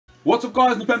What's up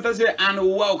guys, NepentheZ here and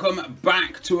welcome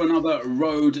back to another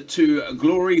Road to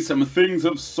Glory. Some things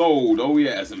have sold. Oh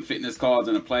yeah, some fitness cards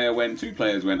and two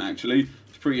players went actually.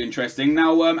 It's pretty interesting.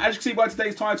 Now, as you can see by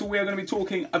today's title, we are going to be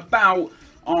talking about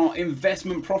our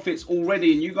investment profits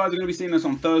already, and you guys are going to be seeing this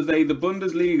on Thursday. The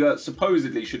Bundesliga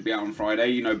supposedly should be out on Friday,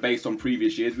 you know, based on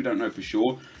previous years. We don't know for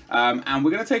sure. And we're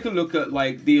going to take a look at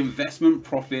like the investment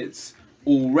profits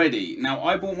already. Now,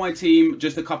 I bought my team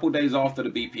just a couple days after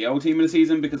the BPL team of the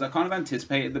season because I kind of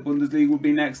anticipated the Bundesliga would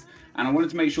be next, and I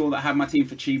wanted to make sure that I had my team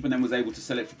for cheap and then was able to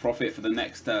sell it for profit for the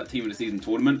next team of the season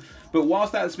tournament. But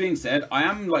whilst that's being said, I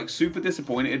am like super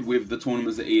disappointed with the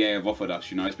tournaments that EA have offered us.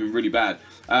 You know, it's been really bad.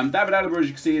 David Alaba, as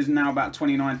you can see, is now about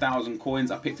 29,000 coins.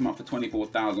 I picked him up for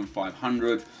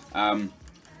 24,500.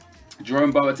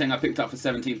 Jerome Boateng I picked up for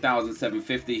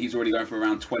 17,750. He's already going for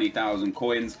around 20,000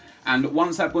 coins. And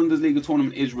once that Bundesliga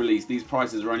tournament is released, these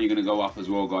prices are only going to go up as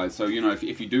well, guys. So, you know, if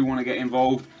you do want to get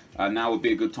involved, now would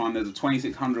be a good time. There's a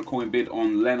 2,600 coin bid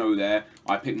on Leno there.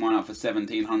 I picked mine up for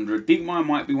 1,700. Diekmeyer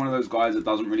might be one of those guys that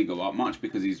doesn't really go up much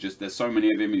because he's just, there's so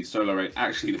many of him and he's solo rate.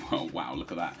 Actually, oh, wow,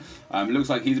 look at that. It looks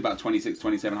like he's about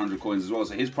 2,700 coins as well.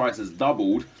 So his price has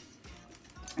doubled.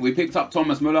 We picked up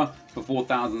Thomas Müller for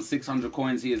 4,600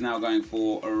 coins. He is now going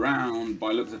for around,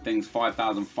 by looks of things,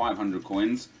 5,500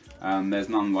 coins. There's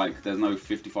no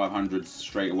 5,500s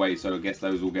straight away, so I guess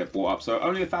those will get bought up. So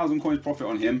only 1,000 coins profit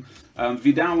on him.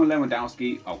 Vidal and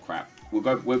Lewandowski. Oh crap! We'll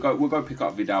go pick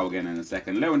up Vidal again in a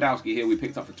second. Lewandowski here we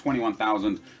picked up for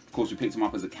 21,000. Of course, we picked him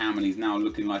up as a cam, and he's now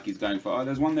looking like he's going for. Oh,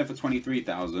 there's one there for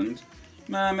 23,000.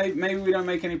 Maybe we don't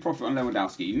make any profit on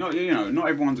Lewandowski. Not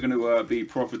everyone's going to be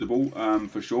profitable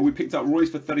for sure. We picked up Royce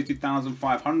for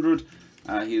 32,500.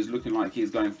 He is looking like he's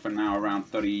going for now around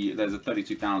 30. There's a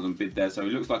 32,000 bid there, so he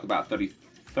looks like about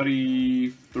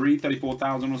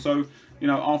 34,000 or so. You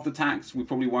know, after tax, we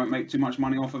probably won't make too much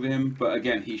money off of him, but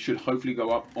again, he should hopefully go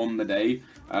up on the day.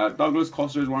 Douglas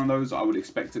Costa is one of those I would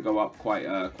expect to go up quite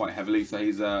heavily. So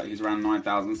he's around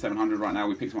 9,700 right now.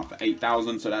 We picked him up for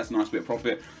 8,000, so that's a nice bit of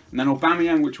profit. And then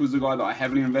Aubameyang, which was the guy that I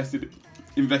heavily invested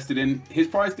in. His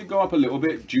price did go up a little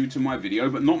bit due to my video,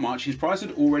 but not much. His price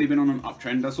had already been on an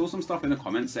uptrend. I saw some stuff in the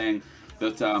comments saying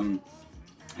that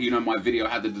you know, my video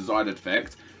had the desired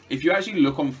effect. If you actually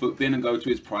look on FUT and go to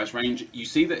his price range, you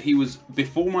see that he was,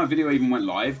 before my video even went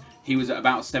live, he was at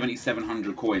about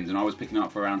 7,700 coins, and I was picking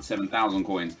up for around 7,000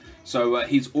 coins. So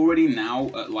he's already now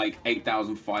at like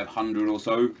 8,500 or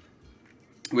so,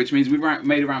 which means we've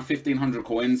made around 1,500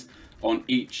 coins on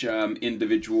each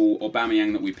individual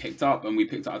Aubameyang that we picked up. And we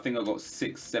picked up, I think I got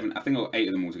 6, 7, I think I got 8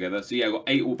 of them all together. So yeah, I got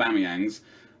 8 Aubameyangs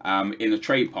in the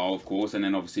trade pile, of course, and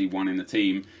then obviously one in the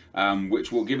team,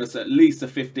 which will give us at least a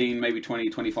 15, maybe 20,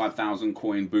 25,000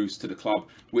 coin boost to the club,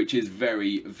 which is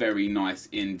very, very nice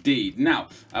indeed. Now,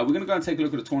 we're going to go and take a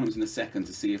look at the tournaments in a second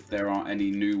to see if there are any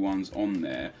new ones on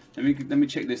there. Let me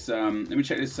check this.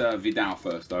 Vidal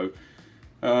first, though.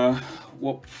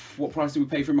 What price did we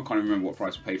pay for him? I can't remember what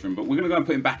price we paid for him, but we're going to go and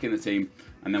put him back in the team,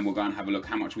 and then we'll go and have a look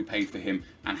how much we paid for him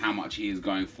and how much he is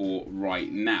going for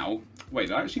right now. Wait,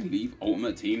 did I actually leave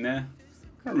Ultimate Team there?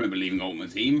 I don't remember leaving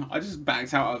Ultimate Team. I just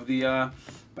backed out of the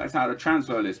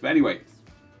transfer list. But anyway,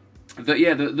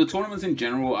 the tournaments in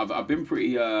general, I've been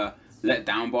pretty let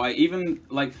down by. Even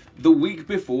like the week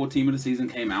before Team of the Season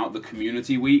came out, the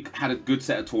Community Week had a good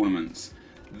set of tournaments.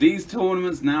 These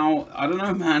tournaments now, I don't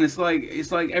know, man. It's like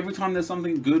every time there's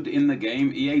something good in the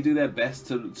game, EA do their best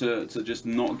to just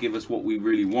not give us what we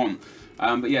really want.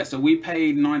 But yeah, so we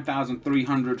paid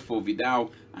 9,300 for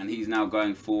Vidal, and he's now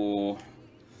going for,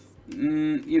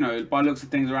 you know, by looks of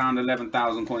things, around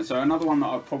 11,000 coins. So another one that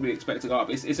I'd probably expect to go up.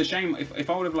 It's a shame if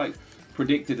I would have like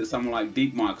predicted that someone like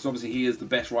Diekmeyer, because obviously he is the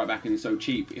best right back and he's so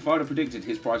cheap. If I would have predicted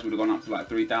his price would have gone up to like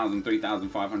 3,000,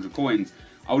 3,500 coins,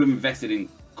 I would have invested in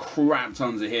crap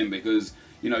tons of him, because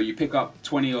you know, you pick up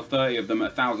 20 or 30 of them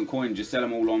at 1,000 coins, just sell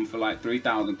them all on for like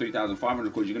 3,000,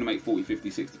 3,500 coins, you're going to make 40, 50,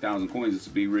 60,000 coins. This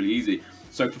would be really easy.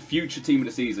 So for future Team of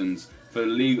the Seasons, for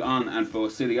Ligue 1 and for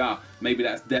Serie A, maybe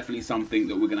that's definitely something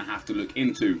that we're going to have to look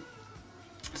into.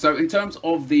 So in terms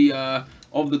of the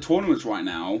tournaments right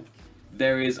now,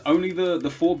 there is only the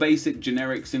 4 basic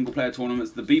generic single player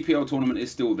tournaments. The BPL tournament is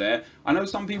still there. I know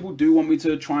some people do want me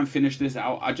to try and finish this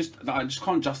out. I just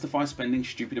can't justify spending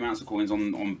stupid amounts of coins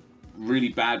on really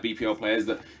bad BPL players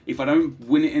that if I don't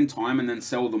win it in time and then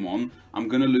sell them on, I'm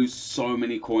gonna lose so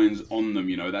many coins on them.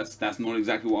 You know, that's not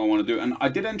exactly what I want to do. And I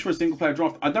did enter a single player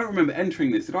draft. I don't remember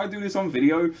entering this. Did I do this on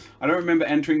video? I don't remember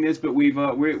entering this, but we've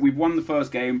won the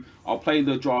first game. I'll play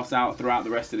the drafts out throughout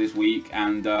the rest of this week,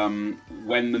 and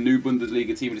when the new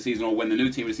Bundesliga Team of the Season, or when the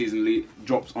new Team of the Season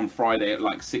drops on Friday at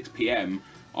like 6 PM,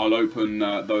 I'll open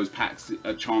those packs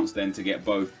a chance then to get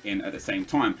both in at the same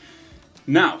time.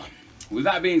 Now, with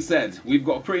that being said, we've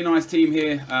got a pretty nice team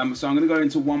here. So I'm going to go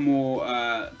into one more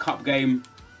cup game.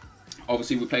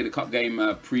 Obviously, we played a cup game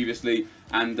previously,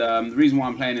 and the reason why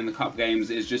I'm playing in the cup games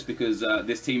is just because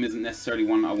this team isn't necessarily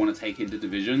one I want to take into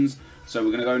divisions. So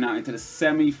we're going to go now into the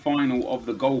semi-final of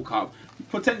the Gold Cup.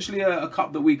 Potentially a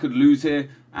cup that we could lose here,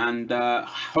 and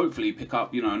hopefully pick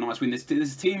up, you know, a nice win.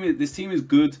 This team is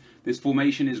good. This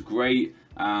formation is great.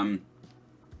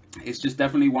 It's just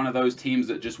definitely one of those teams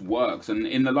that just works. And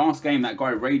in the last game, that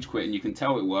guy rage quit, and you can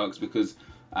tell it works because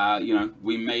you know,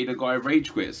 we made a guy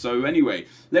rage quit. So anyway,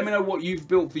 let me know what you've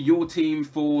built for your team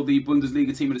for the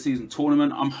Bundesliga Team of the Season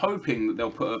tournament. I'm hoping that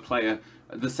they'll put a player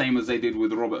the same as they did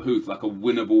with Robert Huth, like a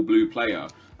winnable blue player.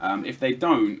 If they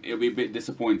don't, it'll be a bit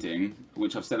disappointing,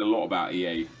 which I've said a lot about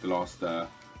EA the last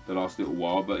little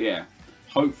while. But yeah,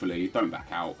 hopefully, don't back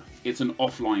out. It's an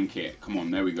offline kit. Come on,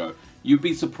 there we go. You'd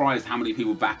be surprised how many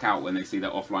people back out when they see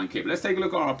that offline kit. But let's take a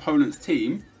look at our opponent's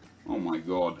team. Oh my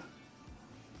god.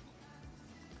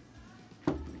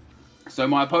 So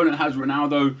my opponent has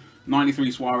Ronaldo,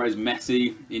 93 Suarez,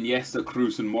 Messi, Iniesta,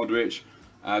 Kroos and Modric,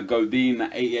 Godin, the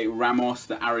 88 Ramos,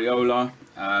 the Areola,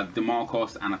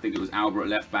 DeMarcos, and I think it was Albert at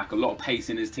left back. A lot of pace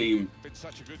in his team.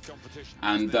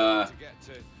 And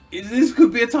this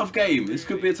could be a tough game. This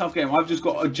could be a tough game. I've just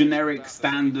got a generic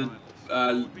standard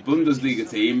Bundesliga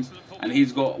team, and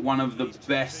he's got one of the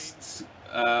best,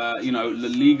 you know, La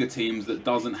Liga teams that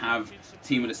doesn't have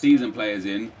Team of the Season players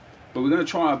in. But we're going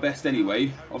to try our best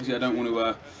anyway. Obviously, I don't want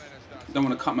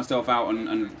to cut myself out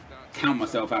and count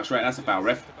myself out straight. That's a foul,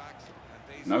 ref.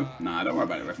 No? Nah, don't worry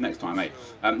about it, ref. Next time, mate.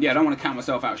 Yeah, I don't want to count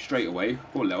myself out straight away.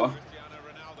 Poor Lewa.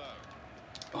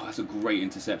 Oh, that's a great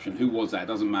interception. Who was that?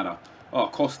 Doesn't matter. Oh,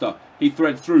 Costa. He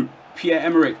threads through.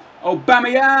 Pierre-Emerick. Oh,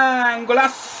 Aubameyang!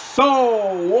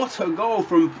 Golazo! What a goal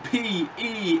from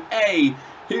PEA.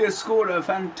 He has scored a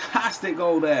fantastic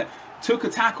goal there. Took a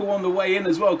tackle on the way in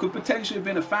as well. Could potentially have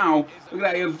been a foul. Look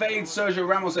at that. He evades Sergio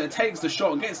Ramos there. Takes the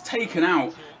shot. Gets taken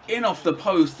out. In off the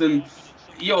post. And,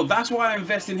 yo, that's why I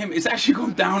invest in him. It's actually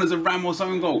gone down as a Ramos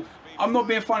own goal. I'm not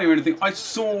being funny or anything. I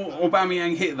saw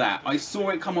Aubameyang hit that. I saw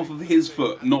it come off of his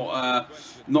foot. Not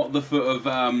the foot of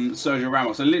Sergio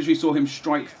Ramos. I literally saw him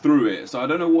strike through it. So I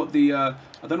don't know what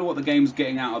the game's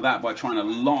getting out of that by trying to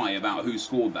lie about who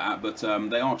scored that. But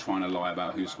they are trying to lie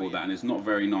about who scored that. And it's not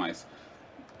very nice.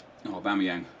 Oh,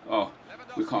 Aubameyang. Oh,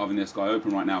 we're carving this guy open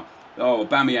right now. Oh,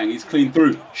 Aubameyang, he's clean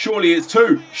through. Surely it's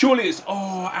two. Surely it's...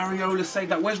 Oh, Areola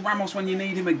saved that. Where's Ramos when you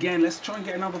need him again? Let's try and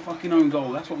get another fucking own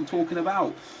goal. That's what I'm talking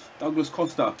about. Douglas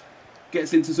Costa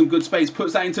gets into some good space.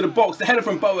 Puts that into the box. The header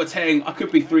from Boateng. I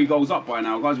could be 3 goals up by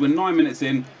now. Guys, we're 9 minutes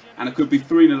in. And I could be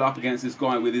 3-0 up against this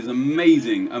guy with his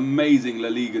amazing, amazing La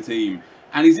Liga team.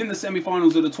 And he's in the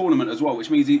semi-finals of the tournament as well.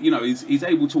 Which means, you know, he's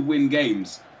able to win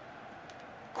games.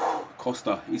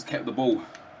 Costa, he's kept the ball.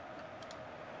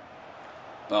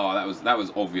 Oh, that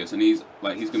was obvious, and he's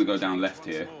going to go down left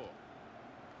here.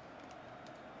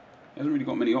 He hasn't really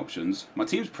got many options. My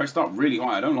team's pressed up really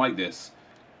high. I don't like this.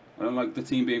 I don't like the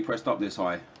team being pressed up this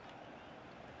high.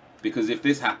 Because if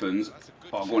this happens,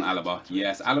 oh, go on Alaba.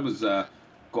 Yes, Alaba's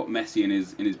got Messi in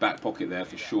his back pocket there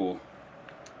for sure.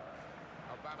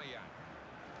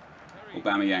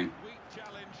 Aubameyang.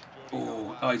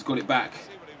 Oh, he's got it back.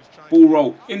 Ball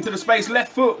roll into the space,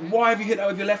 left foot. Why have you hit that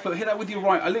with your left foot? Hit that with your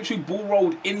right. I literally ball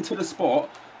rolled into the spot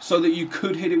so that you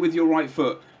could hit it with your right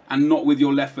foot and not with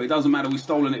your left foot. It doesn't matter. We've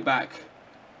stolen it back.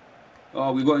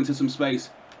 Oh, we got into some space.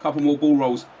 Couple more ball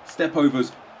rolls. Step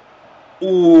overs.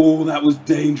 Oh, that was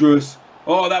dangerous.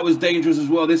 Oh, that was dangerous as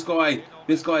well. This guy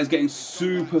is getting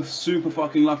super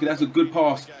fucking lucky. That's a good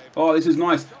pass. Oh, this is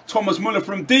nice. Thomas Muller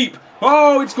from deep.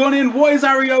 Oh, it's gone in. What is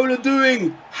Areola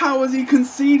doing? How has he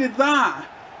conceded that?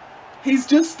 He's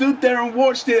just stood there and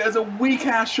watched it as a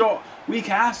weak-ass shot.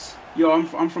 Weak-ass? Yo,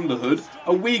 I'm from the hood.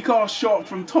 A weak-ass shot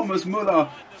from Thomas Muller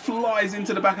flies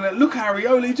into the back of that. Look,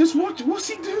 Areola, just watch. What's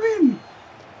he doing?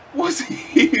 What's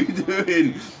he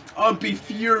doing? I'd be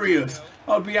furious.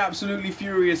 I'd be absolutely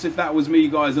furious if that was me,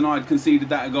 guys, and I'd conceded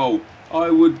that goal. I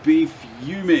would be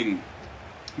fuming.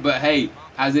 But hey,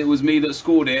 as it was me that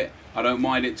scored it, I don't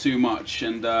mind it too much,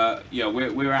 and yeah,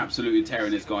 we're absolutely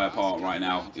tearing this guy apart right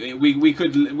now. We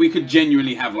could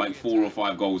genuinely have like 4 or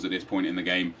 5 goals at this point in the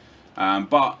game,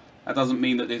 but that doesn't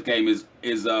mean that this game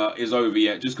is over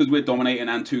yet. Just because we're dominating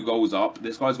and 2 goals up,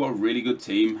 this guy's got a really good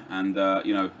team, and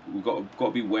you know, we've got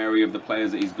to be wary of the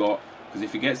players that he's got, because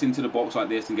if he gets into the box like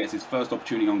this and gets his first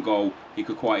opportunity on goal, he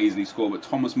could quite easily score. But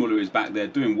Thomas Muller is back there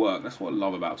doing work. That's what I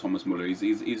love about Thomas Muller. He's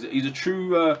a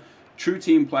true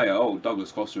team player. Oh,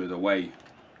 Douglas Costa is away.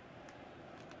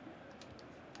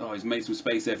 Oh, he's made some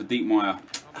space there for Dietmeier.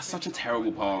 That's such a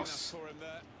terrible pass.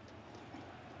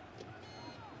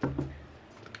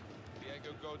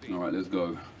 Alright, let's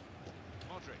go.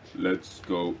 Let's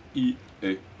go.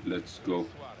 Let's go.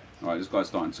 Alright, this guy's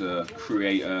starting to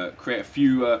create a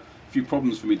few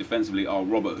problems for me defensively. Oh,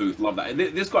 Robert Huth, love that.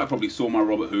 This guy probably saw my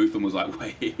Robert Huth and was like,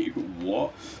 wait,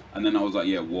 what? And then I was like,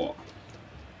 yeah, what?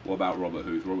 What about Robert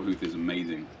Huth? Robert Huth is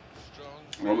amazing.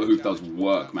 Robert Huth does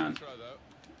work, man.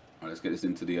 Alright, let's get this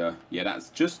into the... yeah,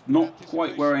 that's just not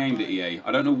quite where I aimed at, EA.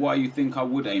 I don't know why you think I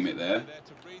would aim it there.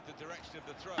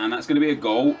 And that's going to be a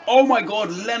goal. Oh my god,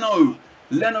 Leno!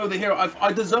 Leno the hero.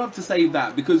 I deserve to save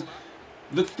that because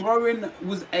the throw-in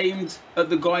was aimed at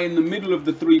the guy in the middle of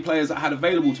the 3 players that I had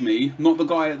available to me, not the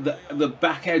guy at the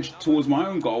back edge towards my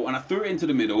own goal, and I threw it into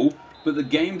the middle, but the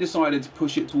game decided to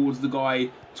push it towards the guy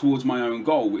towards my own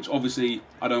goal, which obviously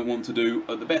I don't want to do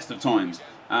at the best of times.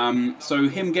 So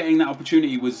him getting that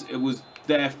opportunity was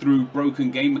there through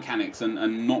broken game mechanics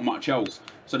and not much else.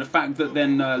 So the fact that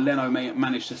then Leno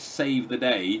managed to save the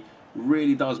day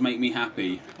really does make me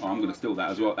happy. Oh, I'm going to steal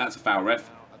that as well. That's a foul, ref.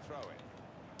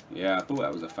 Yeah, I thought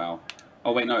that was a foul.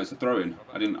 Oh wait, no, it's a throw-in.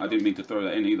 I didn't mean to throw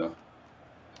that in either.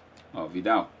 Oh,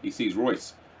 Vidal. He sees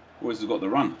Royce. Royce has got the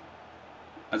run.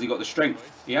 Has he got the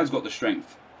strength? He has got the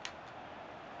strength.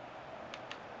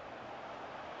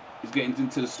 He's getting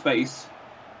into the space.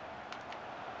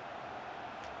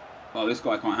 Oh, this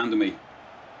guy can't handle me.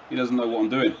 He doesn't know what I'm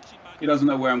doing. He doesn't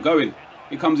know where I'm going.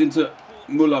 It comes into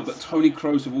Muller, but Toni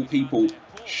Kroos of all people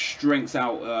strengths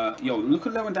out. Yo, look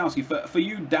at Lewandowski. For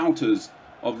you doubters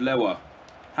of Lewa,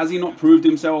 has he not proved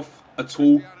himself at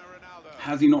all?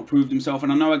 Has he not proved himself?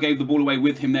 And I know I gave the ball away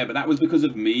with him there, but that was because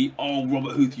of me. Oh,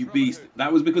 Robert Huth, you beast.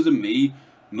 That was because of me,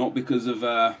 not because of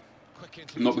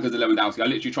Lewandowski. I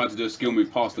literally tried to do a skill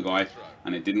move past the guy,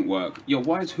 and it didn't work. Yo,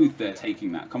 why is Huth there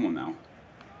taking that? Come on now.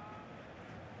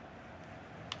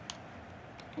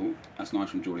 Oh, that's nice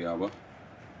from Jordi Alba.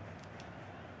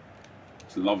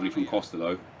 It's lovely from Costa,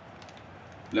 though.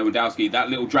 Lewandowski, that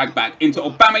little drag back into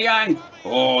Aubameyang.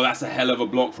 Oh, that's a hell of a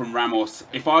block from Ramos.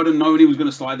 If I would have known he was going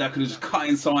to slide there, I could have just cut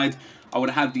inside. I would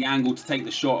have had the angle to take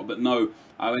the shot, but no.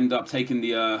 I ended up taking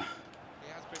the...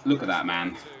 Look at that,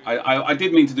 man. I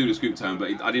did mean to do the scoop turn,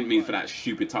 but I didn't mean for that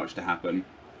stupid touch to happen.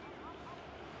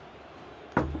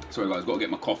 Sorry, guys. Got to get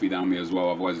my coffee down me as well,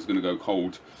 otherwise it's going to go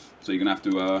cold. So you're going to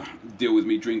have to deal with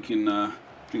me drinking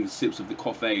sips of the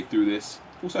coffee through this.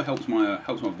 Also helps my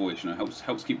voice, you know,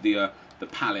 helps keep the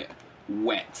palate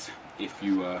wet, if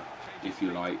you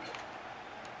like.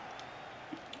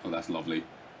 Oh, that's lovely.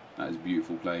 That is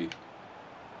beautiful play.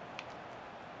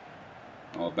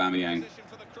 Oh, Aubameyang.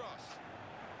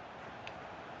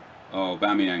 Oh,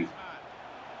 Aubameyang.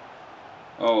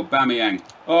 Oh, Aubameyang.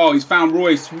 Oh, he's found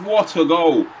Royce. What a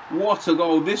goal. What a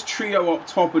goal. This trio up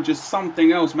top are just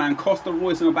something else, man. Costa,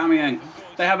 Royce and Aubameyang.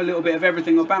 They have a little bit of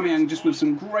everything. Aubameyang just with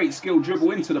some great skill,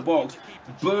 dribble into the box.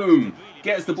 Boom.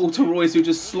 Gets the ball to Royce, who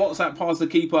just slots that past the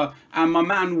keeper. And my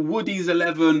man Woody's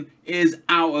 11 is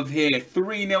out of here.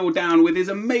 3-0 down with his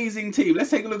amazing team. Let's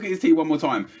take a look at his team one more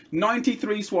time.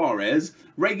 93 Suarez,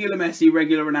 regular Messi,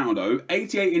 regular Ronaldo,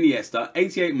 88 Iniesta,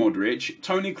 88 Modric,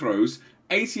 Toni Kroos,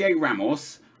 88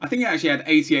 Ramos. I think he actually had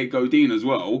 88 Godin as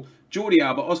well. Jordi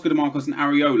Alba, Oscar De Marcos and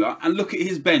Areola. And look at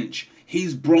his bench.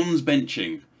 He's bronze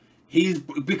benching.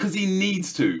 Because he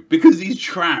needs to. Because he's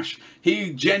trash.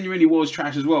 He genuinely was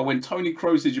trash as well. When Toni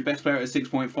Kroos is your best player at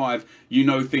 6.5, you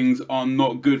know things are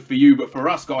not good for you. But for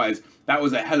us, guys, that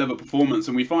was a hell of a performance.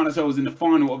 And we find ourselves in the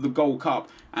final of the Gold Cup.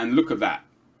 And look at that.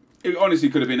 It honestly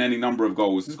could have been any number of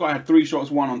goals. This guy had 3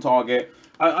 shots, 1 on target.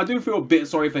 I do feel a bit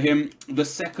sorry for him. The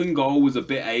second goal was a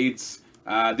bit AIDS.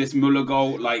 This Muller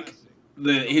goal, like,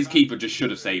 his keeper just should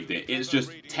have saved it. It's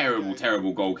just terrible,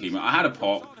 terrible goalkeeping. I had a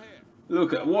pop.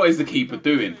 Look at what is the keeper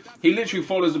doing? He literally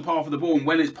follows the path of the ball, and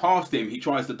when it's past him, he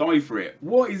tries to dive for it.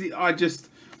 What is it?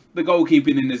 The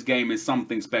goalkeeping in this game is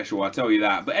something special, I tell you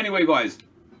that. But anyway, guys,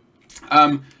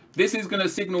 this is going to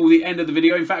signal the end of the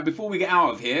video. In fact, before we get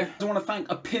out of here, I want to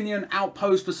thank Opinion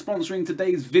Outpost for sponsoring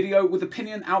today's video. With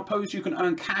Opinion Outpost, you can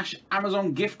earn cash,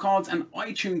 Amazon gift cards, and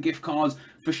iTunes gift cards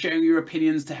for sharing your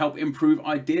opinions to help improve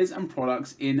ideas and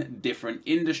products in different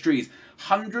industries.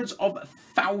 Hundreds of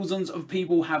thousands of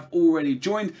people have already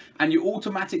joined, and you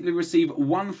automatically receive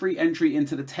 1 free entry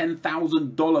into the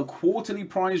 $10,000 quarterly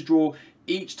prize draw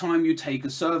each time you take a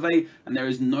survey, and there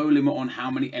is no limit on how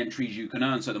many entries you can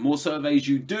earn. So the more surveys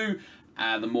you do,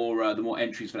 the more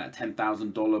entries for that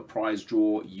 $10,000 prize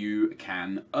draw you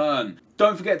can earn.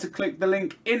 Don't forget to click the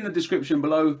link in the description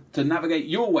below to navigate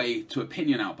your way to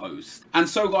Opinion Outpost. And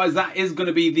so guys, that is going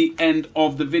to be the end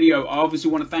of the video. I obviously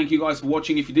want to thank you guys for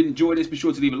watching. If you did enjoy this, be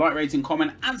sure to leave a like, rating,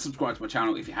 comment, and subscribe to my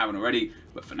channel if you haven't already.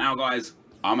 But for now guys,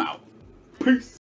 I'm out. Peace.